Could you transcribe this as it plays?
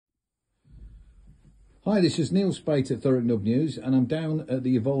Hi, this is Neil Spate at Thurrock Nub News, and I'm down at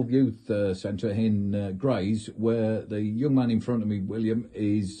the Evolve Youth Centre in Grays, where the young man in front of me, William,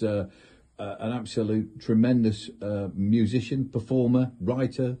 is an absolute tremendous musician, performer,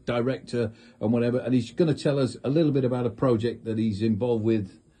 writer, director, and whatever. And he's going to tell us a little bit about a project that he's involved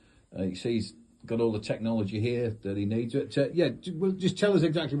with. You see, he's got all the technology here that he needs. Well, just tell us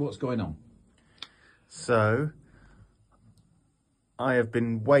exactly what's going on. So, I have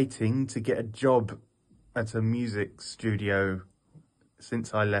been waiting to get a job at a music studio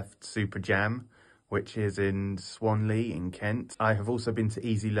since I left Super Jam, which is in Swanley in Kent. I have also been to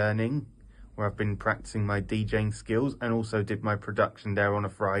Easy Learning, where I've been practicing my DJing skills, and also did my production there on a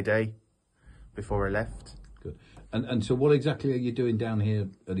Friday before I left. Good. And so what exactly are you doing down here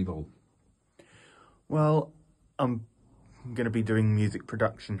at Evolve? Well, I'm going to be doing music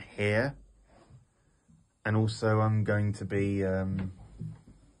production here, and also I'm going to be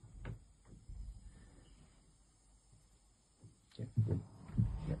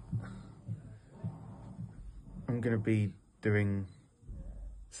I'm going to be doing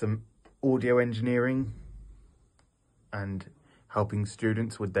some audio engineering and helping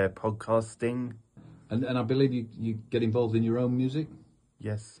students with their podcasting. And I believe you get involved in your own music?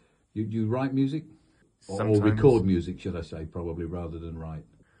 Yes. You write music? Sometimes. Or record music, should I say, probably, rather than write.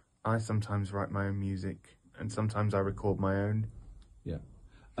 I sometimes write my own music, and sometimes I record my own. Yeah.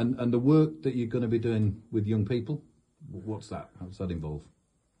 And the work that you're going to be doing with young people, what's that? How does that involve?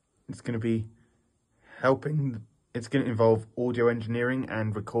 It's going to be it's going to involve audio engineering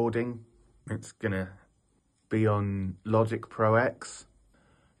and recording. It's going to be on Logic Pro X,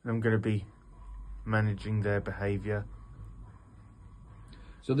 and I'm going to be managing their behaviour.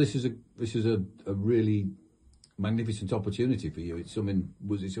 So this is a really magnificent opportunity for you.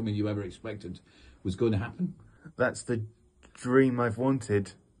 Was it something you ever expected was going to happen? That's the dream I've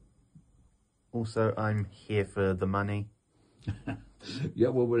wanted. Also, I'm here for the money. Yeah,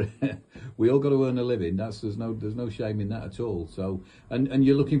 well, we all got to earn a living. There's no shame in that at all. So, and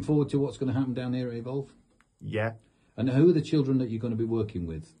you're looking forward to what's going to happen down here at Evolve? Yeah. And who are the children that you're going to be working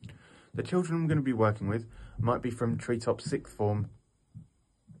with? The children I'm going to be working with might be from Treetop Sixth Form.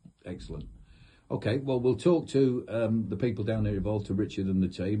 Excellent. Okay, well, we'll talk to the people down there involved, to Richard and the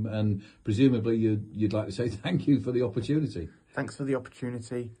team, and presumably you'd like to say thank you for the opportunity. Thanks for the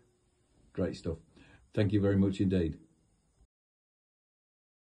opportunity. Great stuff. Thank you very much indeed.